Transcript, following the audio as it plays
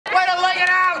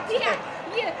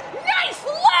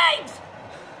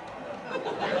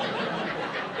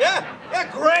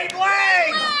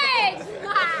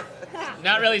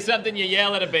Not really something you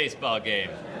yell at a baseball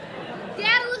game.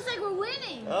 Dad, it looks like we're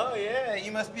winning. Oh, yeah,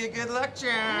 you must be a good luck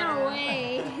charm. No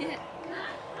way.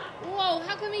 Whoa,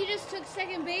 how come you just took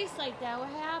second base like that? What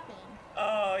happened?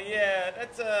 Oh, yeah,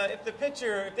 that's,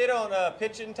 if they don't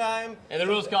pitch in time. And the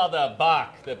rule's called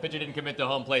balk. The pitcher didn't commit to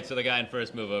home plate, so the guy in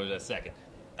first move over to second.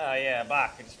 Oh, yeah,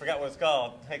 Bach. I just forgot what it's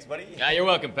called. Thanks, buddy. You're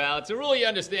welcome, pal. It's a rule you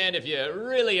understand if you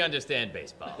really understand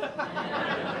baseball.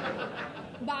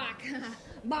 Bach.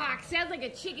 Bach. Sounds like a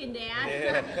chicken, Dad.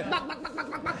 Yeah. Bach, bach, bach,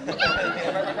 bach, bach, bach.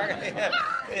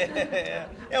 Yeah,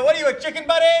 what are you, a chicken,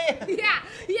 buddy? Yeah,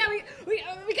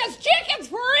 because chickens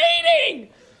for eating!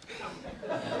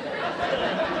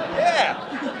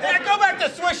 Yeah, go back to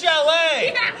Swiss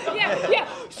Chalet! Yeah.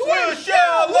 Swiss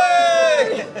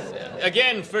Chalet!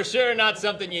 Again, for sure not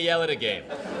something you yell at a game.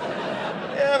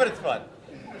 Yeah, but it's fun.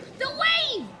 The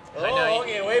wave! I know.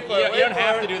 Okay, wait for it. You don't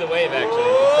have to do the wave, actually.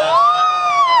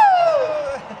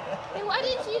 Hey, why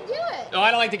didn't you do it? No,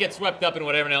 I don't like to get swept up in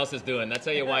what everyone else is doing. That's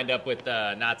how you wind up with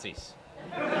Nazis.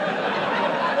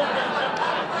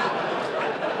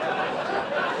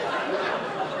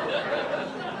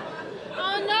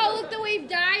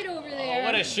 Died over there. Oh,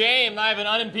 what a shame. I have an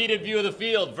unimpeded view of the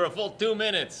field for a full 2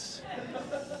 minutes.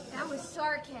 That was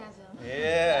sarcasm.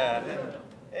 Yeah.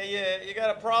 Hey, you got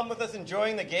a problem with us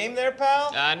enjoying the game there,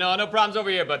 pal? No problems over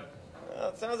here, but... Well,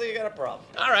 it sounds like you got a problem.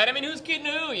 All right, I mean, who's kidding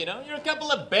who, you know? You're a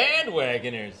couple of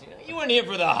bandwagoners. You weren't here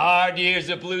for the hard years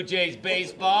of Blue Jays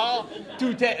baseball.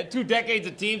 Two decades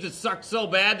of teams that sucked so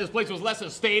bad this place was less a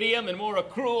stadium and more a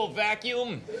cruel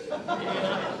vacuum.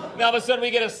 Now all of a sudden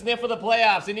we get a sniff of the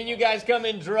playoffs, and then you guys come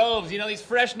in droves. You know, these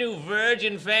fresh new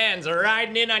virgin fans are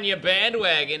riding in on your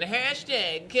bandwagon.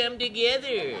 Hashtag come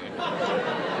together.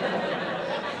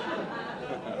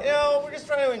 You know, we're just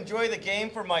trying to enjoy the game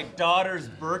for my daughter's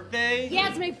birthday. Yeah,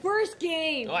 it's my first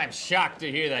game. Oh, I'm shocked to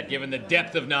hear that, given the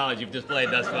depth of knowledge you've displayed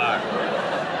thus far.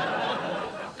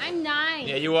 I'm 9.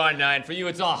 Yeah, you are 9. For you,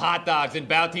 it's all hot dogs and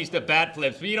Bautista bat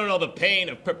flips, but you don't know the pain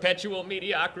of perpetual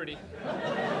mediocrity.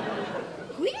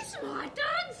 Can we get some hot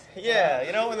dogs? Yeah,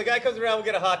 you know, when the guy comes around, we'll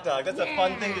get a hot dog. That's a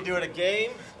fun thing to do at a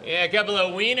game. Yeah, a couple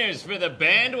of wieners for the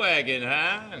bandwagon,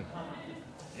 huh?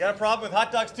 You got a problem with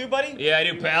hot dogs too, buddy? Yeah, I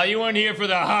do, pal. You weren't here for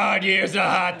the hard years of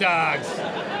hot dogs.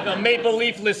 The Maple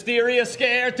Leaf Listeria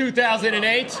scare,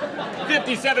 2008.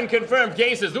 57 confirmed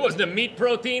cases. There wasn't a meat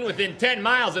protein within 10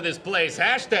 miles of this place.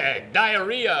 Hashtag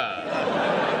diarrhea.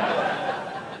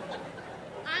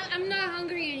 I'm not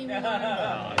hungry anymore. Oh,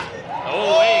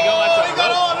 there you go. That's you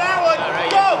got all of that one. All right,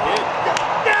 Go!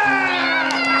 Yeah!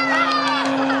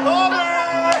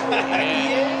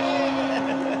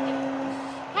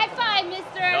 High five,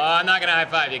 mister. No, I'm not gonna high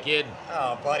five you, kid.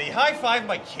 Oh, buddy, high five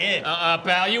my kid.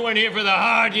 Pal, you weren't here for the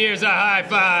hard years of high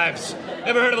fives.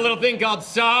 Ever heard of a little thing called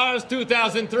SARS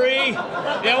 2003? Yeah,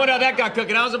 I wonder how that got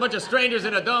cooking. I was a bunch of strangers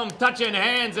in a dome touching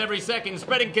hands every second,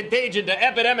 spreading contagion to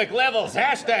epidemic levels.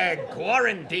 Hashtag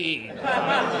quarantine.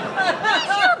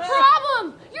 What's your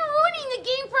problem? You're ruining the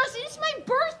game for us. It's my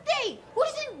birthday. Who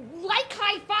doesn't like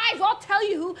high fives? I'll tell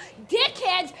you who.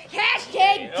 Dickheads.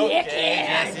 Hashtag dickheads. Okay,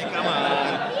 Jesse, come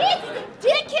on. He's a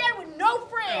dickhead with no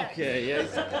friends. Okay,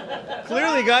 yeah.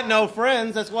 Clearly got no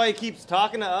friends. That's why he keeps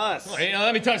talking to us. Well, you know,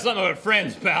 let me tell you something about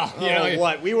friends, pal. You know,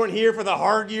 What? We weren't here for the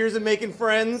hard years of making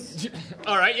friends?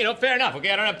 All right, you know, fair enough.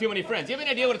 Okay, I don't have too many friends. You have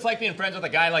any idea what it's like being friends with a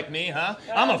guy like me, huh?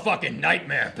 I'm a fucking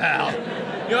nightmare, pal.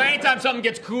 You know, anytime something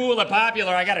gets cool or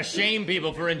popular, I gotta shame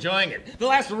people for enjoying it. The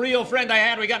last real friend I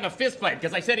had, we got in a fist fight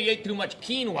because I said he ate too much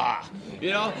quinoa.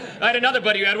 You know? I had another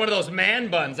buddy who had one of those man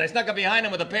buns. I snuck up behind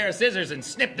him with a pair of scissors and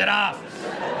snipped it off.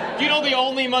 Do you know the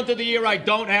only month of the year I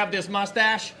don't have this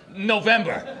mustache?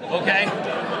 November, okay?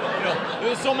 You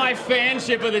know, so my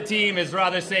fanship of the team is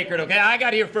rather sacred, okay? I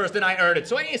got here first and I earned it,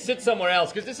 so I need to sit somewhere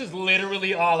else because this is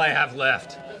literally all I have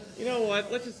left. You know what?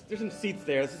 there's some seats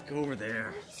there. Let's just go over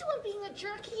there. He's the one being a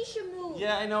jerk. He should move.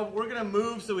 Yeah, I know. We're gonna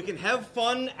move so we can have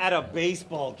fun at a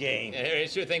baseball game. Yeah,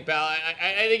 sure thing, pal.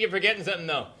 I think you're forgetting something,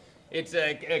 though. It's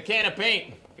a can of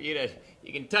paint for you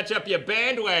can touch up your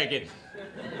bandwagon.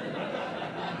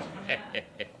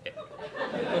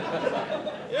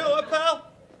 You know what, pal?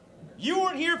 You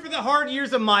weren't here for the hard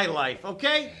years of my life,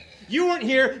 okay? You weren't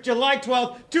here July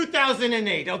 12th,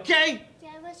 2008, okay?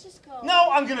 Dad, let's just go. No,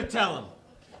 I'm gonna tell him.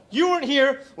 You weren't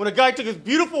here when a guy took his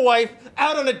beautiful wife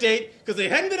out on a date because they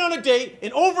hadn't been on a date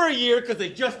in over a year because they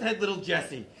just had little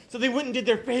Jessie. So they went and did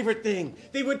their favorite thing.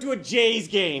 They went to a Jays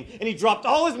game, and he dropped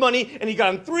all his money, and he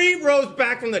got him 3 rows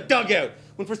back from the dugout.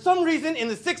 when for some reason in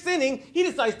the 6th inning, he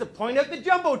decides to point out the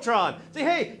Jumbotron. Say,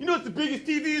 hey, you know what's the biggest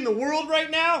TV in the world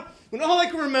right now? When all I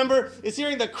can remember is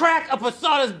hearing the crack of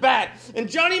Posada's bat. And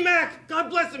Johnny Mac, God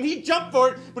bless him, he jumped for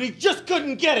it, but he just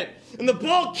couldn't get it. And the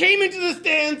ball came into the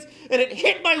stands, and it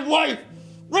hit my wife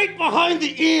right behind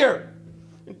the ear.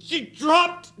 And she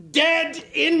dropped dead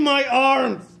in my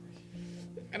arms.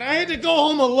 And I had to go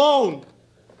home alone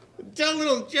and tell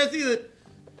little Jessie that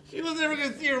she was never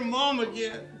going to see her mom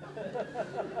again.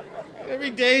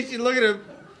 Every day she'd look at a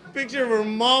picture of her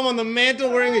mom on the mantle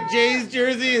wearing a Jays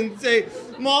jersey and say,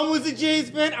 Mom was a Jays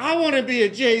fan? I want to be a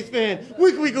Jays fan.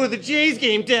 When can we go to the Jays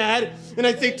game, Dad? And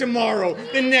I'd say tomorrow,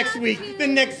 the next week, the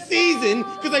next season,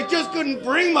 because I just couldn't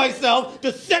bring myself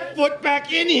to set foot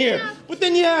back in here. But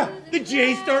then, the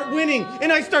Jays start winning,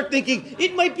 and I start thinking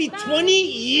it might be 20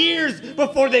 years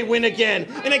before they win again.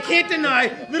 And I can't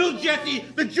deny little Jessie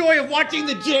the joy of watching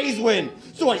the Jays win.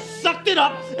 So I sucked it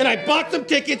up, and I bought some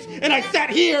tickets, and I sat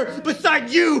here beside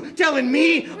you telling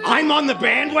me I'm on the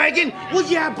bandwagon? Well,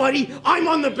 yeah, buddy, I'm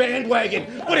on the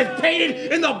bandwagon, but it's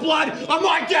painted in the blood of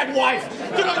my dead wife.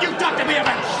 So don't you talk to me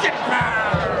about shit,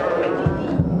 pal.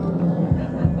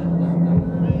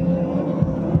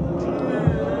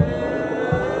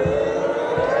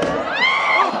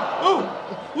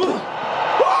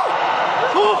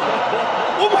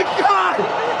 Oh my God!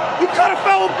 You caught a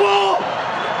foul ball!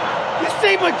 You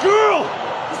saved my girl!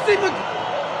 You saved my...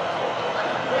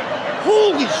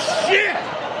 Holy shit!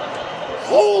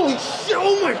 Holy shit!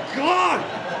 Oh my God!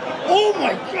 Oh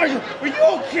my God! Are you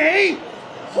okay?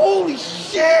 Holy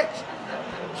shit!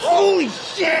 Holy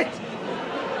shit!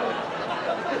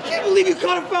 I can't believe you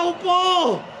caught a foul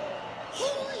ball!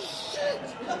 Holy shit!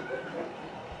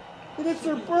 And it's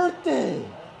her birthday!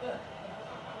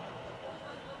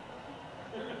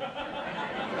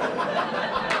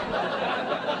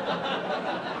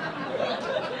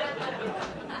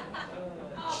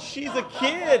 She's a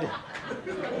kid.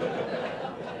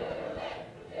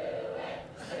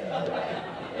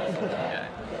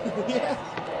 Yeah.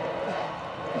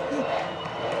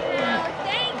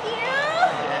 Thank you.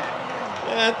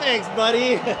 Thanks,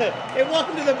 buddy. Hey,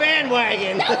 welcome to the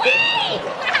bandwagon. No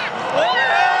way!